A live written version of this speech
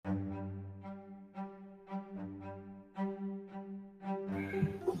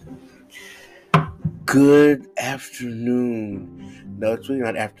Good afternoon. No, it's really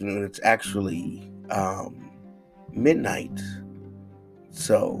not afternoon. It's actually midnight.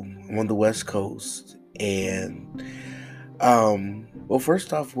 So I'm on the West Coast, and well,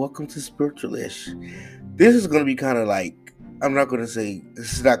 first off, welcome to Spiritualish. This is going to be kind of like I'm not going to say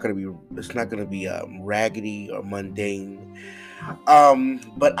this is not going to be. It's not going to be raggedy or mundane.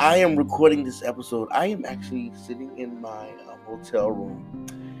 But I am recording this episode. I am actually sitting in my hotel room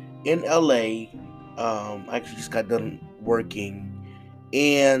in LA. I actually just got done working,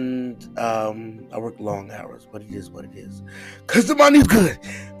 and I work long hours, but it is what it is, cause the money's good.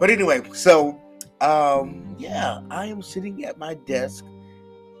 But anyway, so yeah, I am sitting at my desk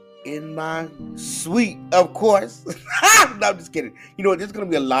in my suite, of course. No, I'm just kidding. You know what? There's gonna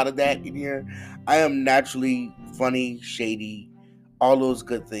be a lot of that in here. I am naturally funny, shady, all those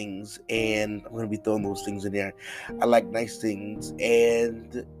good things, and I'm gonna be throwing those things in there. I like nice things,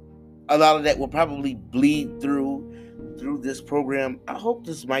 and a lot of that will probably bleed through this program. I hope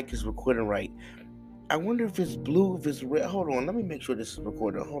this mic is recording right. I wonder if it's blue, if it's red. Hold on, let me make sure this is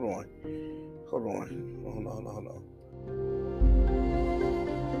recording. Hold on.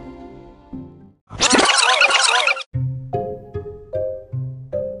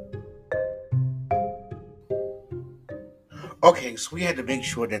 Okay, so we had to make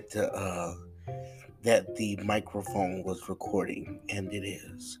sure that the microphone was recording, and it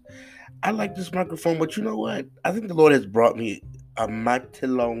is. I like this microphone, but you know what? I think the Lord has brought me a mighty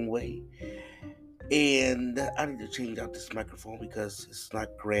long way, and I need to change out this microphone because it's not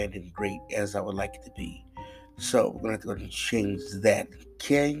grand and great as I would like it to be. So we're gonna have to go and change that.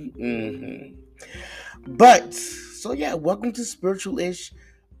 Okay. But so yeah, welcome to Spiritualish,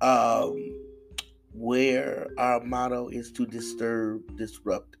 where our motto is to disturb,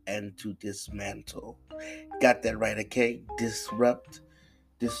 disrupt, and to dismantle. Got that right? Okay. Disrupt,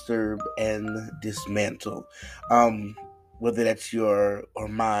 disturb, and dismantle. Whether that's your or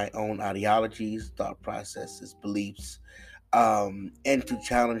my own ideologies, thought processes, beliefs, and to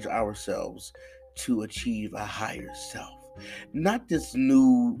challenge ourselves to achieve a higher self. Not this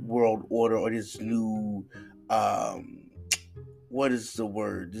new world order or this new, what is the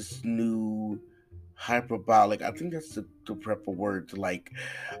word? This new hyperbolic. I think that's the proper word to like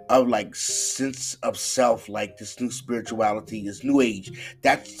sense of self, like this new spirituality, this new age.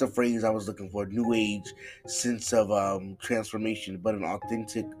 That's the phrase I was looking for. New age sense of transformation, but an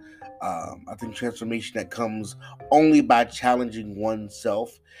authentic I think transformation that comes only by challenging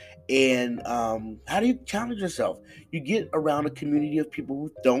oneself. And how do you challenge yourself? You get around a community of people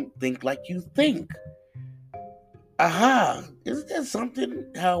who don't think like you think. Aha! Isn't that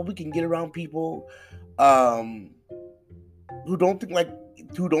something? How we can get around people um, who don't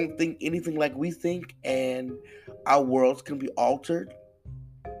think anything like we think, and our worlds can be altered.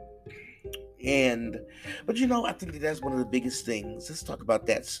 And but I think that's one of the biggest things. Let's talk about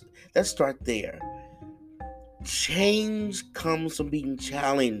that. Let's start there. Change comes from being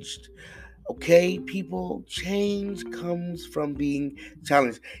challenged. Okay, people, change comes from being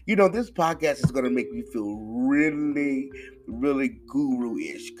challenged. This podcast is going to make me feel really, really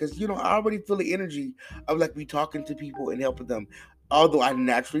guru-ish because, I already feel the energy of like me talking to people and helping them. Although I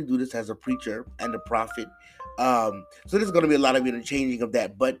naturally do this as a preacher and a prophet. So there's going to be a lot of interchanging of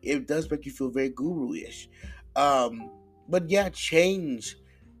that, but it does make you feel very guru-ish. But yeah, change,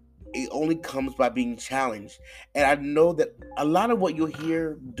 it only comes by being challenged. And I know that a lot of what you'll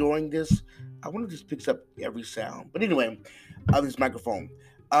hear during this, I want to just pick up every sound. But anyway, this microphone.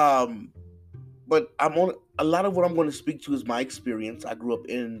 But I'm on a lot of what I'm going to speak to is my experience. I grew up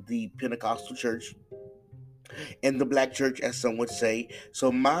in the Pentecostal church, in the black church, as some would say.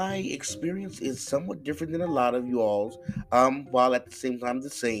 So my experience is somewhat different than a lot of you all's, while at the same time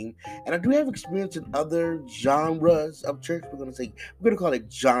the same. And I do have experience in other genres of church. We're gonna call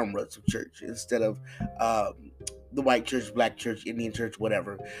it genres of church instead of the white church, black church, Indian church,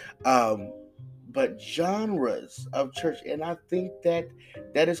 whatever. But genres of church, and I think that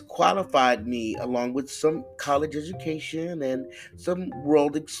has qualified me, along with some college education and some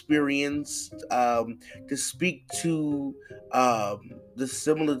world experience, to speak to the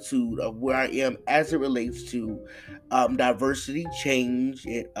similitude of where I am as it relates to diversity, change,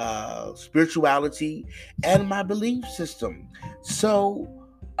 spirituality, and my belief system. So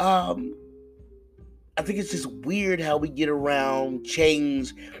I think it's just weird how we get around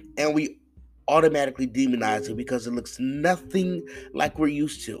change and we automatically demonize it because it looks nothing like we're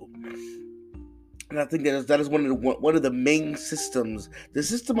used to. And I think that is one of the main systems. The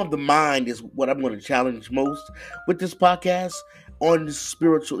system of the mind is what I'm going to challenge most with this podcast on the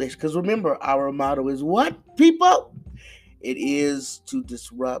Spiritualish. Because remember, our motto is what, people? It is to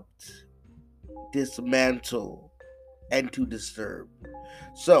disrupt, dismantle, and to disturb.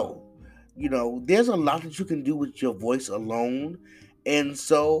 So, there's a lot that you can do with your voice alone. And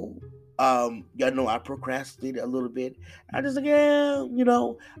so, y'all know I procrastinated a little bit. I just like, yeah,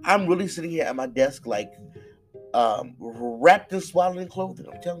 I'm really sitting here at my desk, like, wrapped in swaddling clothing.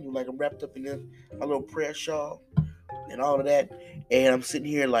 I'm telling you, like, I'm wrapped up in my little prayer shawl and all of that. And I'm sitting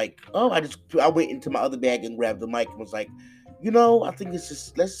here like, oh, I went into my other bag and grabbed the mic and was like, I think let's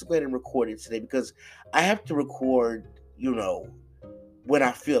just go ahead and record it today, because I have to record, when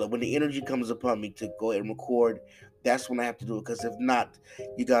I feel it, when the energy comes upon me to go ahead and record. That's when I have to do it, because if not,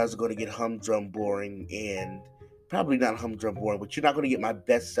 you guys are going to get humdrum boring, and probably not humdrum boring, but you're not going to get my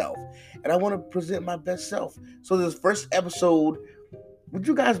best self. And I want to present my best self. So this first episode, would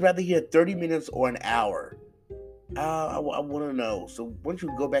you guys rather hear 30 minutes or an hour? I want to know. So once you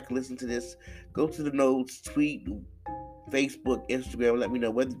go back and listen to this, go to the notes, tweet, Facebook, Instagram, let me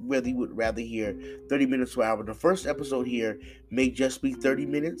know whether you would rather hear 30 minutes or an hour. The first episode here may just be 30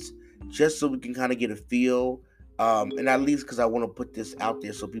 minutes, just so we can kind of get a feel. And at least because I want to put this out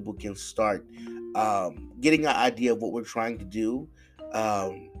there so people can start getting an idea of what we're trying to do.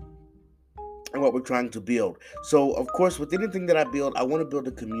 And what we're trying to build. So, of course, with anything that I build, I want to build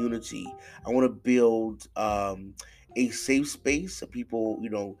a community. I want to build a safe space for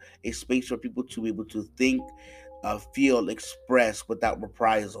people, a space for people to be able to think, feel, express without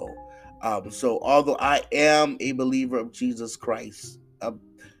reprisal. So, although I am a believer of Jesus Christ,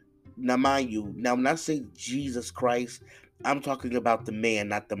 now, mind you, now when I say Jesus Christ, I'm talking about the man,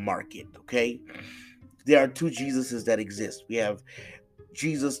 not the market, okay? There are two Jesuses that exist. We have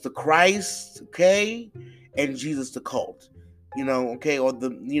Jesus the Christ, okay, and Jesus the cult, okay, or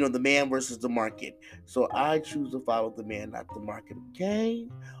the man versus the market. So I choose to follow the man, not the market, okay.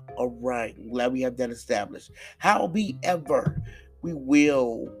 All right, I'm glad we have that established. However, we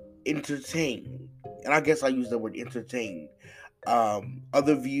will entertain, and I guess I use the word entertain,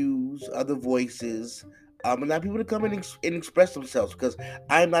 other views, other voices, and allow people to come in and express themselves, because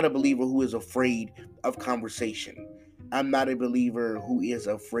I'm not a believer who is afraid of conversation. I'm not a believer who is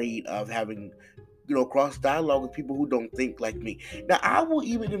afraid of having, cross dialogue with people who don't think like me. Now, I will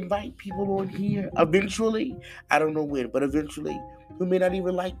even invite people on here eventually. I don't know when, but eventually, who may not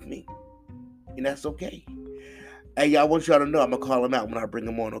even like me, and that's okay. Hey, I want y'all to know I'm gonna call them out when I bring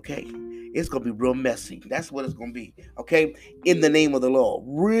them on. Okay, it's gonna be real messy. That's what it's gonna be. Okay, in the name of the Lord,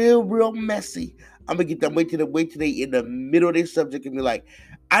 real messy. I'm gonna get them wait till they in the middle of their subject and be like,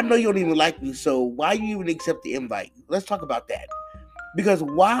 I know you don't even like me, so why you even accept the invite? Let's talk about that. Because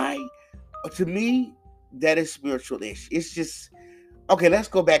why? To me, that is spiritual-ish. It's just okay. Let's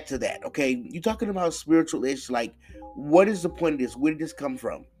go back to that. Okay, you talking about spiritual-ish? Like, what is the point of this? Where did this come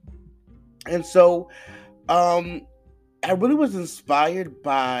from? And so, um, I really was inspired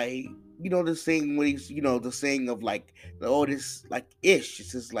by the saying when he's the saying of like, oh, this like ish.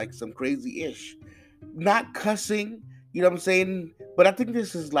 This is like some crazy ish, not cussing. You know what I'm saying? But I think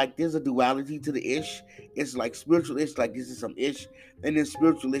this is like there's a duality to the ish. It's like spiritual ish, like this is some ish, and then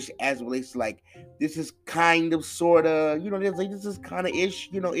spiritual ish as it relates to like this is kind of sorta. There's like this is kind of ish.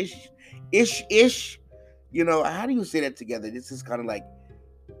 Ish. How do you say that together? This is kind of like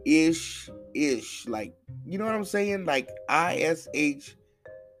ish, like you know what I'm saying, like ish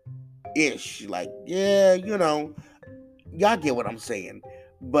ish, like yeah, y'all get what I'm saying.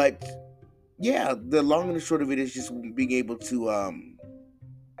 But yeah, the long and the short of it is just being able to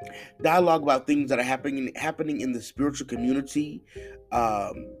dialogue about things that are happening in the spiritual community,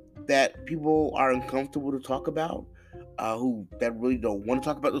 um, that people are uncomfortable to talk about, who that really don't want to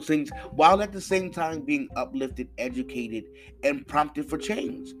talk about those things, while at the same time being uplifted, educated, and prompted for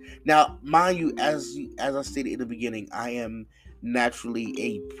change. Now, mind you, as I stated in the beginning, I am naturally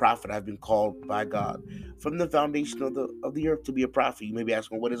a prophet. I've been called by God from the foundation of the earth to be a prophet. You may be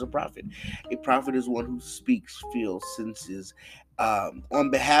asking, what is a prophet? A prophet is one who speaks, feels, senses, on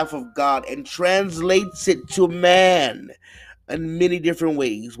behalf of God and translates it to man in many different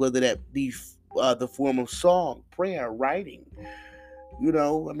ways, whether that be the form of song, prayer, writing.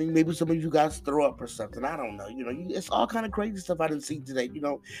 I mean, maybe some of you guys throw up or something. I don't know. It's all kind of crazy stuff I didn't see today.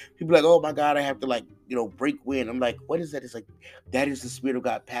 People like, oh my God, I have to like, break wind. I'm like, what is that? It's like, that is the Spirit of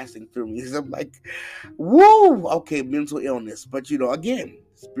God passing through me. I'm like, woo, okay, mental illness. But again,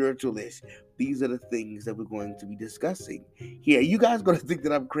 spiritualish. These are the things that we're going to be discussing here. You guys gonna think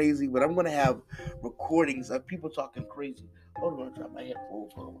that I'm crazy, but I'm gonna have recordings of people talking crazy. Hold on, I'm gonna drop my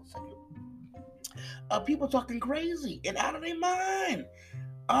headphones. Hold on 1 second. People talking crazy and out of their mind.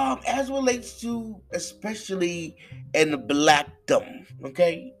 As relates to especially in blackdom,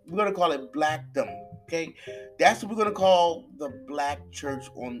 okay? We're gonna call it blackdom, okay? That's what we're gonna call the Black Church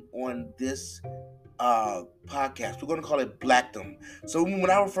on this podcast. We're gonna call it Blackdom. So when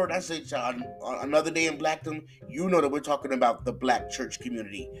I refer to, I say another day in Blackdom, you know that we're talking about the Black church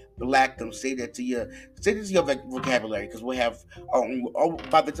community. Blackdom. Say that to your vocabulary, because we'll have our own,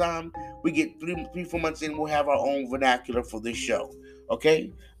 by the time we get 4 months in, we'll have our own vernacular for this show.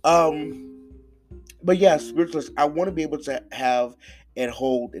 Okay. But yeah, spiritualists, I want to be able to have and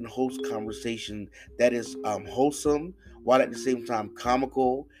hold and host conversation that is wholesome, while at the same time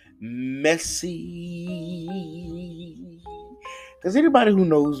comical, messy. Because anybody who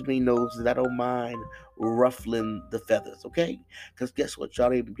knows me knows that I don't mind ruffling the feathers, okay? Because guess what? Y'all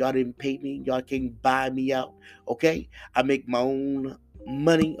didn't pay me. Y'all can't buy me out, okay? I make my own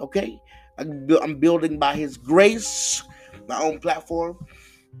money, okay? I'm building by His grace, my own platform.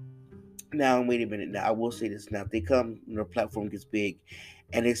 Now, wait a minute. Now, I will say this. Now, if they come, platform gets big,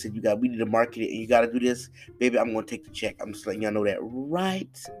 and they said we need to market it, and you got to do this, baby, I'm gonna take the check. I'm just letting y'all know that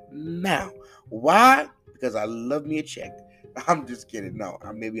right now. Why? Because I love me a check. I'm just kidding. No,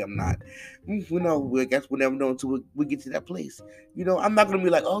 maybe I'm not. I guess we'll never know until we get to that place. I'm not gonna be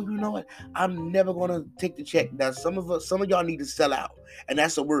like, oh, you know what? I'm never gonna take the check. Now, some of y'all need to sell out, and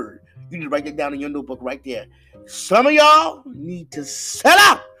that's a word. You need to write that down in your notebook right there. Some of y'all need to sell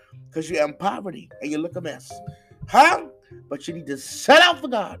out, because you're in poverty and you look a mess. Huh? But you need to sell out for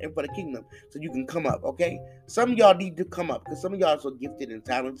God and for the kingdom so you can come up, okay? Some of y'all need to come up, because some of y'all are so gifted and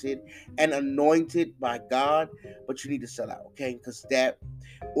talented and anointed by God, but you need to sell out, okay? Because that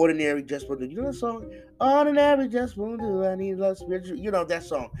ordinary just won't do. You know that song? Ordinary just won't do. I need love spiritual. You know that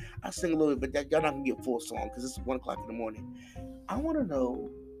song. I sing a little bit, but y'all not going to get full song because it's 1 o'clock in the morning. I want to know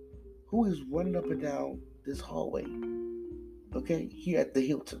who is running up and down this hallway, okay, here at the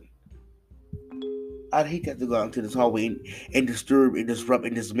Hilton. I'd hate to have to go out into this hallway and disturb and disrupt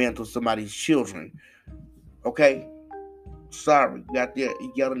and dismantle somebody's children. Okay? Sorry. You out there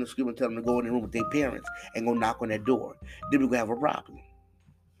yelling and screaming, telling them to go in the room with their parents and go knock on that door. Then we're going to have a problem.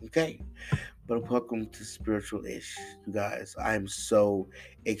 Okay? But welcome to Spiritualish, you guys. I am so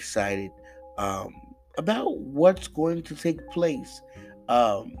excited about what's going to take place.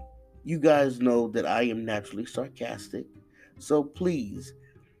 You guys know that I am naturally sarcastic. So please,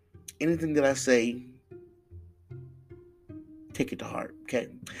 anything that I say, take it to heart, okay?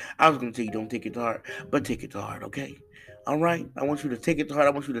 I was going to tell you don't take it to heart, but take it to heart, okay? All right? I want you to take it to heart. I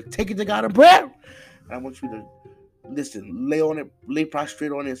want you to take it to God in prayer. And I want you to, listen, lay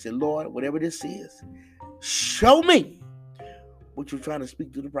prostrate on it and say, Lord, whatever this is, show me what you're trying to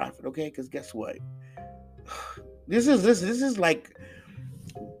speak to the prophet, okay? Because guess what? This is like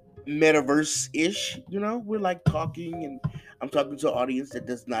metaverse-ish, we're like talking, and I'm talking to an audience that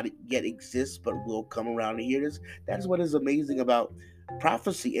does not yet exist but will come around and hear this. That's what is amazing about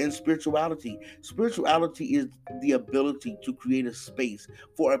prophecy and spirituality. Spirituality is the ability to create a space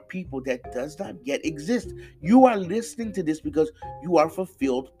for a people that does not yet exist. You are listening to this because you are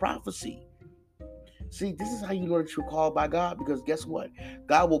fulfilled prophecy. See, this is how you know that you're called by God, because guess what?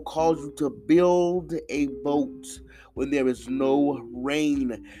 God will cause you to build a boat when there is no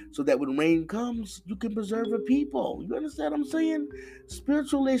rain, so that when rain comes, you can preserve a people. You understand what I'm saying?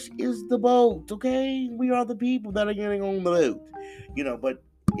 Spiritualish is the boat, okay? We are the people that are getting on the boat, but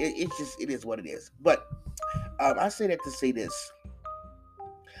it is what it is. But I say that to say this.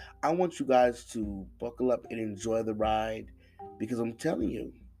 I want you guys to buckle up and enjoy the ride, because I'm telling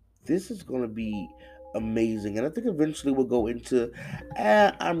you, this is going to be amazing. And I think eventually we'll go into,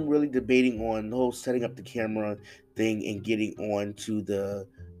 I'm really debating on the whole setting up the camera thing and getting on to the,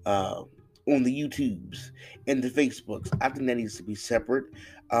 on the YouTubes and the Facebooks. I think that needs to be separate,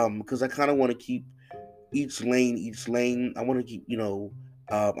 because I kind of want to keep each lane. I want to keep,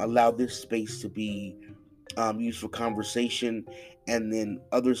 allow this space to be used for conversation, and then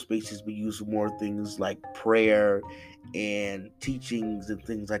other spaces be used for more things like prayer and teachings and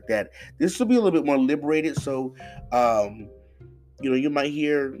things like that. This will be a little bit more liberated, so you might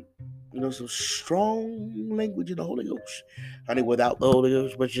hear some strong language in the Holy Ghost. Honey, without the Holy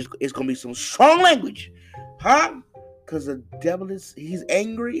Ghost, but it's gonna be some strong language, huh? Because the devil he's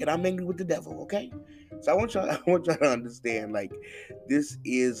angry, and I'm angry with the devil. Okay, so I want y'all to understand, like, this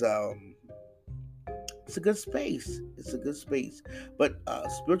is it's a good space. It's a good space. But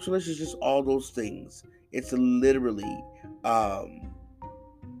spiritualist is just all those things. It's literally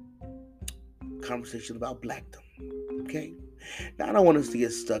conversation about blackdom. Okay? Now, I don't want us to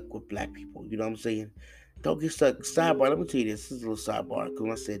get stuck with black people. You know what I'm saying? Don't get stuck. Sidebar, let me tell you this. This is a little sidebar. Because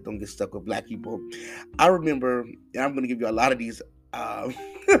when I said don't get stuck with black people, I remember, and I'm going to give you a lot of these. I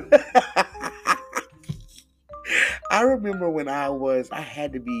remember when I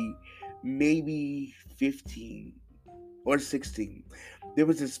had to be maybe 15 or 16. There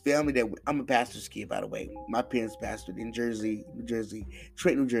was this family that I'm a pastor's kid, by the way. My parents pastored in Jersey, New Jersey,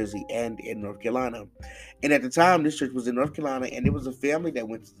 Trenton, New Jersey, and in North Carolina. And at the time, this church was in North Carolina, and there was a family that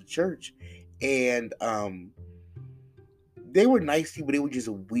went to the church, and they were nice people. They were just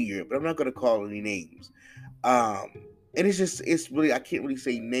weird, but I'm not gonna call any names. Um, and it's really, I can't really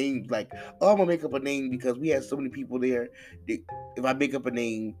say names like, oh, I'm gonna make up a name because we had so many people there. If I make up a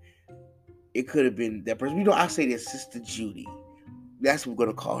name, it could have been that person. I say that Sister Judy. That's what we're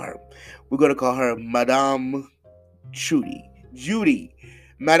gonna call her. We're gonna call her Madame Judy. Judy.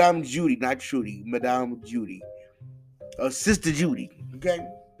 Madame Judy, not Trudy. Madame Judy. Sister Judy. Okay.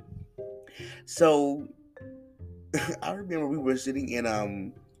 So I remember we were sitting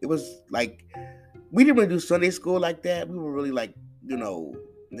in it was like we didn't really do Sunday school like that. We were really like, the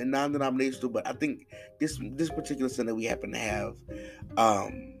non-denominational, but I think this particular Sunday we happened to have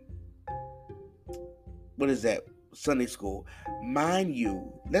um what is that? Sunday school. Mind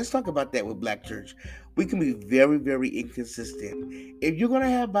you, let's talk about that with Black Church. We can be very, very inconsistent. If you're gonna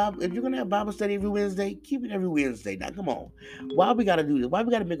have Bible study every Wednesday, keep it every Wednesday. Now come on. Why we gotta do this? Why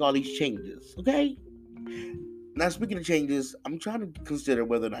we gotta make all these changes? Okay? Now speaking of changes, I'm trying to consider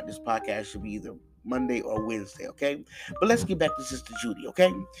whether or not this podcast should be either Monday or Wednesday, okay? But let's get back to Sister Judy,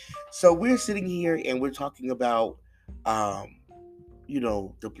 okay? So we're sitting here and we're talking about um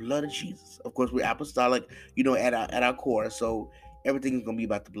the blood of Jesus. Of course, we're apostolic, at our core. So everything is gonna be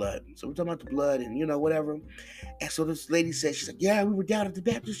about the blood. So we're talking about the blood and whatever. And so this lady said, she's like, yeah, we were down at the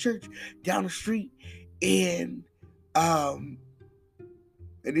Baptist church down the street, and um,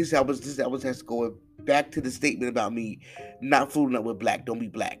 and this has to go back to the statement about me not fooling up with black. Don't be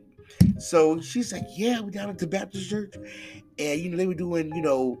black. So she's like, yeah, we're down at the Baptist church, and they were doing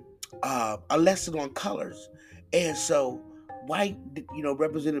a lesson on colors, and so white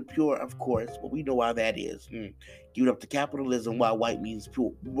represented pure, of course, but we know why that is. Give it up to capitalism, why white means pure.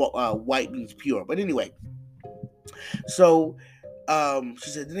 White means pure, but anyway. So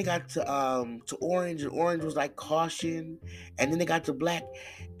she said then they got to orange, and orange was like caution, and then they got to black,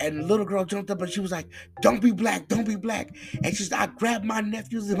 and the little girl jumped up and she was like, don't be black, don't be black. And she said, I grabbed my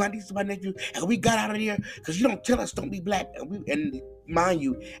nephews and my niece and my nephew, and we got out of here because you don't tell us don't be black. And mind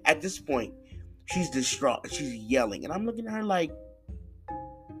you, at this point, she's distraught, she's yelling, and I'm looking at her like,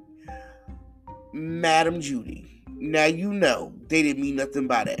 Madam Judy, now they didn't mean nothing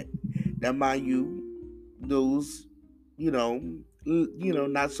by that. Now mind you, those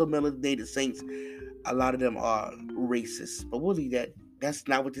not so melanated saints, a lot of them are racist, but we'll leave that. That's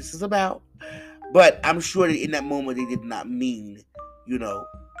not what this is about. But I'm sure that in that moment they did not mean,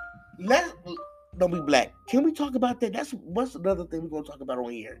 let don't be black. Can we talk about that? What's another thing we're gonna talk about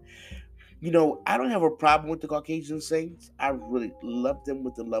on here. I don't have a problem with the Caucasian saints. I really love them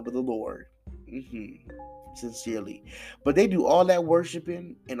with the love of the Lord. Sincerely. But they do all that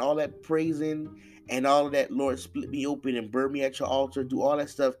worshiping and all that praising and all of that, Lord, split me open and burn me at your altar, do all that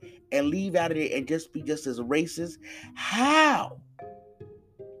stuff and leave out of there and just be just as racist. How?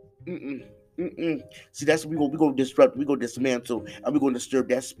 See, that's what we're going to disrupt, we're going to dismantle, and we're going to disturb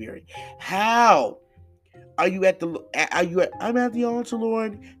that spirit. How? I'm at the altar,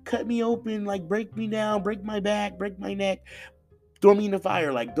 Lord, cut me open, like break me down, break my back, break my neck, throw me in the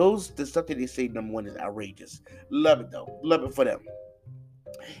fire. Like the stuff that they say, number one, is outrageous. Love it though. Love it for them.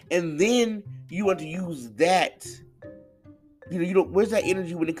 And then you want to use that. Where's that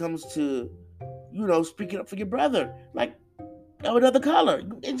energy when it comes to, speaking up for your brother? Like, of another color.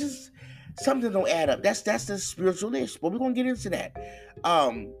 It just, something don't add up. That's the spiritualish. But we're gonna get into that.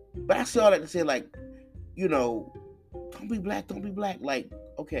 But I say all that to say, like, don't be black, don't be black. Like,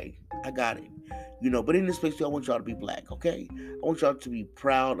 okay, I got it. But in this space, I want y'all to be black, okay? I want y'all to be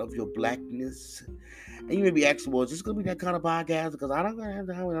proud of your blackness. And you may be asking, well, is this going to be that kind of podcast? Because I don't have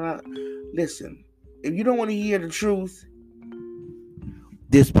to. Listen, if you don't want to hear the truth,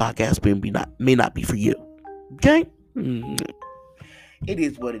 this podcast may not be for you, okay? It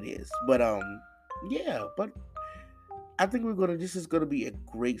is what it is. But, yeah, but I think this is going to be a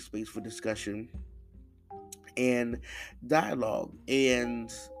great space for discussion and dialogue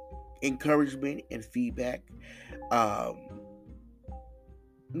and encouragement and feedback. Now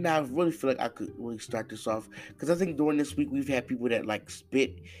I really feel like I could really start this off because I think during this week we've had people that like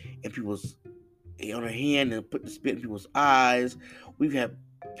spit in people's on their hand and put the spit in people's eyes. We've had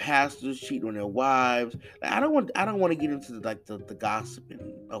pastors cheating on their wives. Like, I don't want to get into the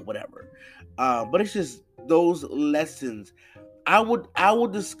gossiping or whatever. But it's just those lessons. I would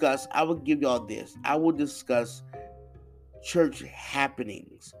give y'all this. I would discuss church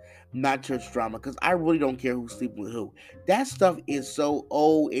happenings not church drama, because I really don't care who's sleeping with who. That stuff is so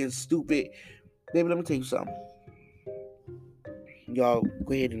old and stupid. Baby, let me tell you something. Y'all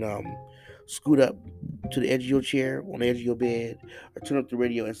go ahead and scoot up to the edge of your chair, on the edge of your bed, or turn up the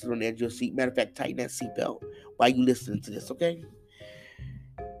radio and sit on the edge of your seat. Matter of fact, tighten that seatbelt while you listening to this, okay?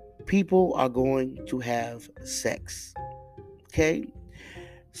 People are going to have sex. Okay?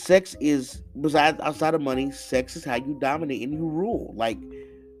 Sex is, besides outside of money, sex is how you dominate and you rule. Like,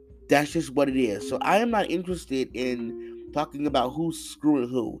 that's just what it is. So I am not interested in talking about who's screwing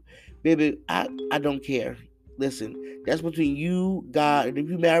who. Baby, I don't care. Listen, that's between you, God, and if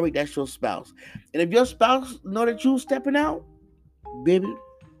you married, that's your spouse. And if your spouse know that you stepping out, baby,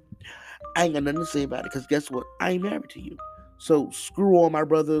 I ain't got nothing to say about it. Because guess what? I ain't married to you. So screw on my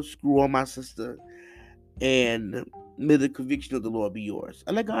brother, screw on my sister, and may the conviction of the Lord be yours.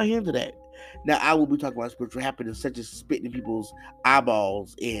 I let God handle that. Now I will be talking about spiritual happiness, such as spitting in people's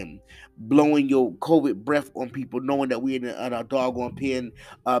eyeballs and blowing your COVID breath on people, knowing that we're in a doggone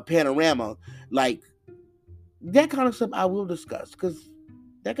panorama. Like, that kind of stuff I will discuss, because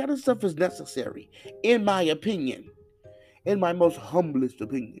that kind of stuff is necessary, in my opinion, in my most humblest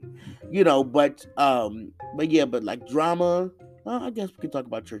opinion. But yeah, but like drama, I guess we can talk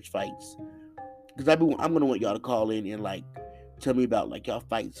about church fights, because I'm gonna want y'all to call in and like tell me about like y'all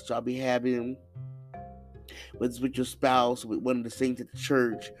fights that y'all be having, whether it's with your spouse, with one of the saints at the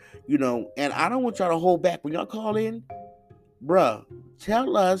church, And I don't want y'all to hold back when y'all call in, bruh.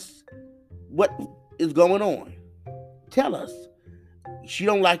 Tell us what is going on. Tell us. She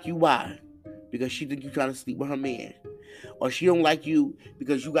don't like you. Why? Because she think you trying to sleep with her man. Or she don't like you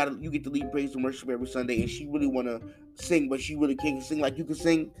because you get to lead praise and worship every Sunday, and she really wanna sing, but she really can't sing like you can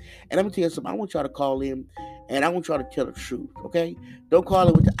sing. And I'm gonna tell you something. I want y'all to call in, and I want y'all to tell the truth. Okay? Don't call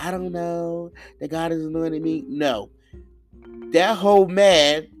it with I don't know that God is anointing me. No, that whole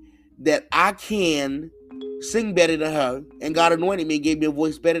mad that I can sing better than her, and God anointed me and gave me a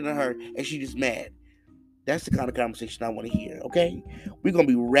voice better than her, and she just mad. That's the kind of conversation I want to hear, okay? We're going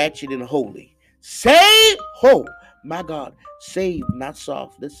to be ratchet and holy. Save! Ho! My God. Save, not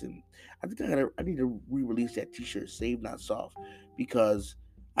soft. Listen, I need to re-release that t-shirt, Save, not soft, because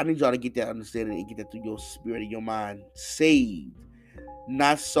I need y'all to get that understanding and get that through your spirit and your mind. Saved,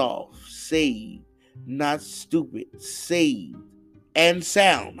 not soft. Saved, not stupid. Saved and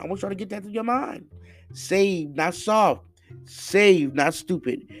sound. I want y'all to get that through your mind. Saved, not soft. Saved, not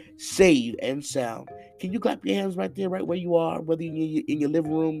stupid. Saved and sound. Can you clap your hands right there, right where you are, whether in your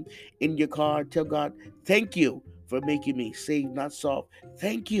living room, in your car? Tell God, thank you for making me saved, not soft.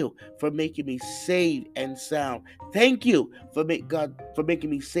 Thank you for making me saved and sound. Thank you God for making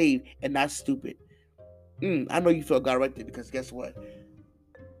me saved and not stupid. I know you felt God right there, because guess what?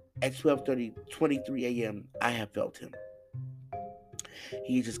 At 23 a.m., I have felt him.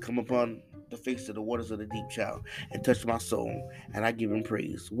 He just come upon the face of the waters of the deep, child, and touched my soul, and I give him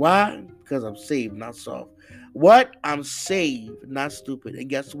praise. Why? Because I'm saved, not soft. What? I'm saved, not stupid. And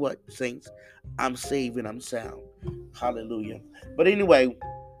guess what, saints? I'm saved and I'm sound. Hallelujah. But anyway,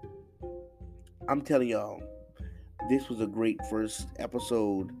 I'm telling y'all, this was a great first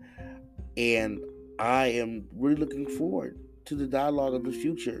episode, and I am really looking forward to the dialogue of the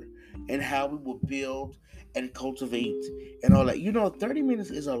future and how we will build and cultivate and all that. 30 minutes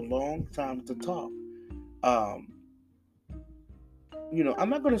is a long time to talk. I'm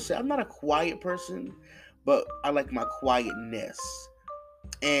not going to say I'm not a quiet person, but I like my quietness.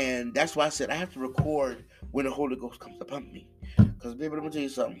 And that's why I said I have to record when the Holy Ghost comes upon me. Because, baby, let me tell you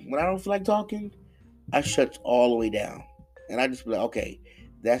something. When I don't feel like talking, I shut all the way down. And I just be like, okay,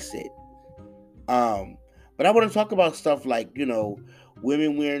 that's it. But I want to talk about stuff like,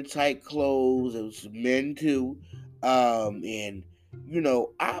 women wearing tight clothes, and men too. And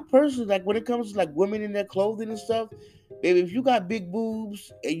I personally, like, when it comes to like women in their clothing and stuff, baby, if you got big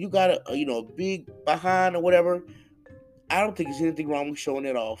boobs and you got a big behind or whatever, I don't think there's anything wrong with showing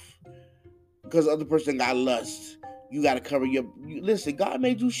it off. Because the other person got lust. You got to cover listen, God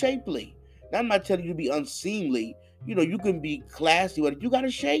made you shapely. Now, I'm not telling you to be unseemly. You can be classy, but if you got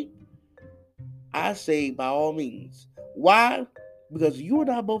a shape, I say by all means. Why? Because you and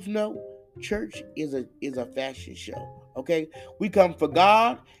I both know church is a fashion show. Okay? We come for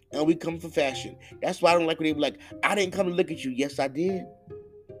God and we come for fashion. That's why I don't like when they be like, I didn't come to look at you. Yes, I did.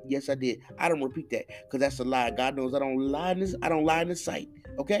 Yes, I did. I don't repeat that, because that's a lie. God knows I don't lie in this. I don't lie in this sight.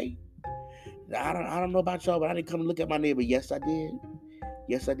 Okay? I don't know about y'all, but I didn't come to look at my neighbor. Yes, I did.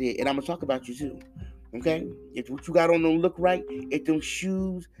 Yes, I did. And I'm gonna talk about you too. Okay? If what you got on don't look right, if them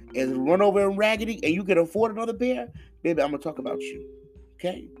shoes is run over and raggedy and you can afford another pair, baby, I'm gonna talk about you.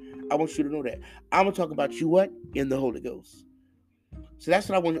 Okay? I want you to know that. I'm gonna talk about you what? In the Holy Ghost. So that's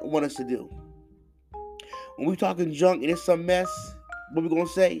what I want us to do. When we talking junk and it's some mess, what we gonna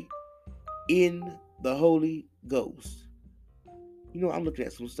say? In the Holy Ghost. I'm looking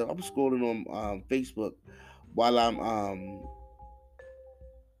at some stuff. I'm scrolling on Facebook while I'm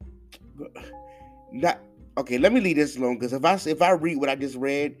not okay. Let me leave this alone because if I read what I just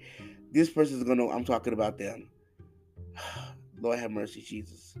read, this person's gonna know I'm talking about them. Lord have mercy,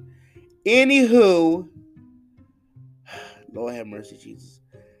 Jesus. Anywho, Lord have mercy, Jesus.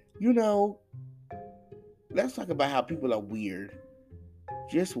 Let's talk about how people are weird.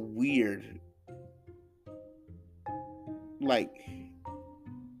 Just weird. Like,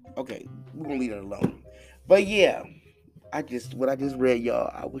 okay, we're gonna leave it alone. But yeah, what I just read, y'all.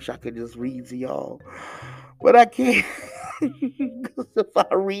 I wish I could just read to y'all, but I can't. Because if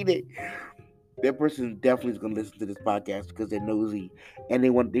I read it, that person definitely is gonna listen to this podcast because they're nosy and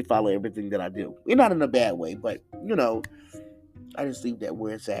they follow everything that I do. It's not in a bad way, but I just leave that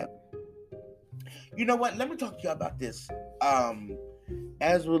where it's at. You know what? Let me talk to you about this.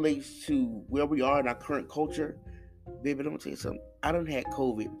 As relates to where we are in our current culture, baby, let me tell you something. I done had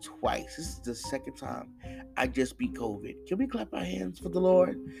COVID twice. This is the second time I just beat COVID. Can we clap our hands for the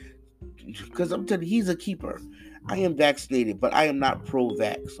Lord? Because I'm telling you, He's a keeper. I am vaccinated, but I am not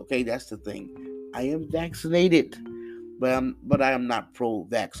pro-vax. Okay, that's the thing. I am vaccinated, but I am not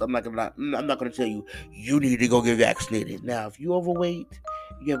pro-vax. I'm not gonna tell you you need to go get vaccinated. Now, if you're overweight,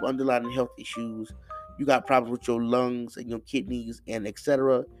 you have underlying health issues, you got problems with your lungs and your kidneys and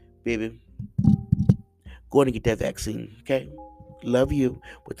etc., baby, go and get that vaccine. Okay. Love you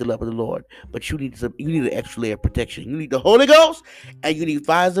with the love of the Lord, but you need an extra layer of protection. You need the Holy Ghost, and you need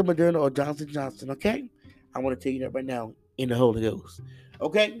Pfizer, Moderna, or Johnson Johnson. Okay, I want to tell you that right now in the Holy Ghost.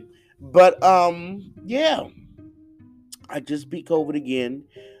 Okay, but yeah, I just beat COVID again.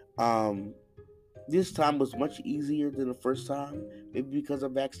 Um, this time was much easier than the first time, maybe because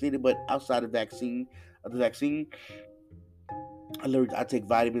I'm vaccinated. But outside of the vaccine, I learned I take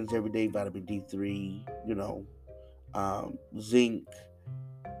vitamins every day, vitamin D3, zinc.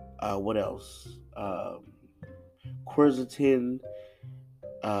 What else? Quercetin.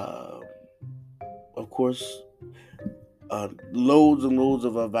 Uh, of course, loads and loads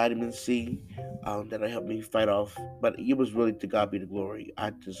of vitamin C that'll help me fight off. But it was really to God be the glory.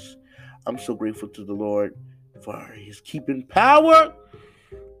 I'm so grateful to the Lord for His keeping power.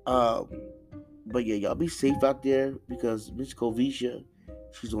 Um, but yeah, y'all be safe out there because Miss Covisha,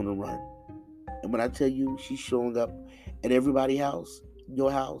 she's on the run. And when I tell you she's showing up at everybody's house,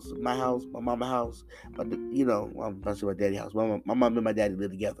 your house, my house, my mama's house, I'm about to say my daddy's house. My mom and my daddy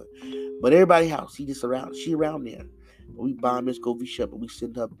live together. But everybody's house, she around there. But we bomb Miss Covisha up and we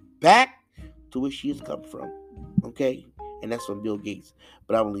send her back to where she has come from. Okay? And that's from Bill Gates.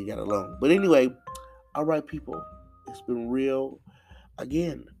 But I will leave that alone. But anyway, all right, people. It's been real.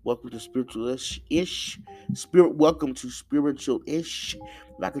 Again, welcome to Spiritualish. Welcome to Spiritualish.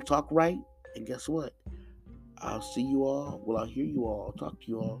 If I can talk right, and guess what? I'll see you all. Well, I'll hear you all. I'll talk to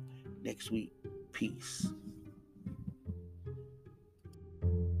you all next week. Peace.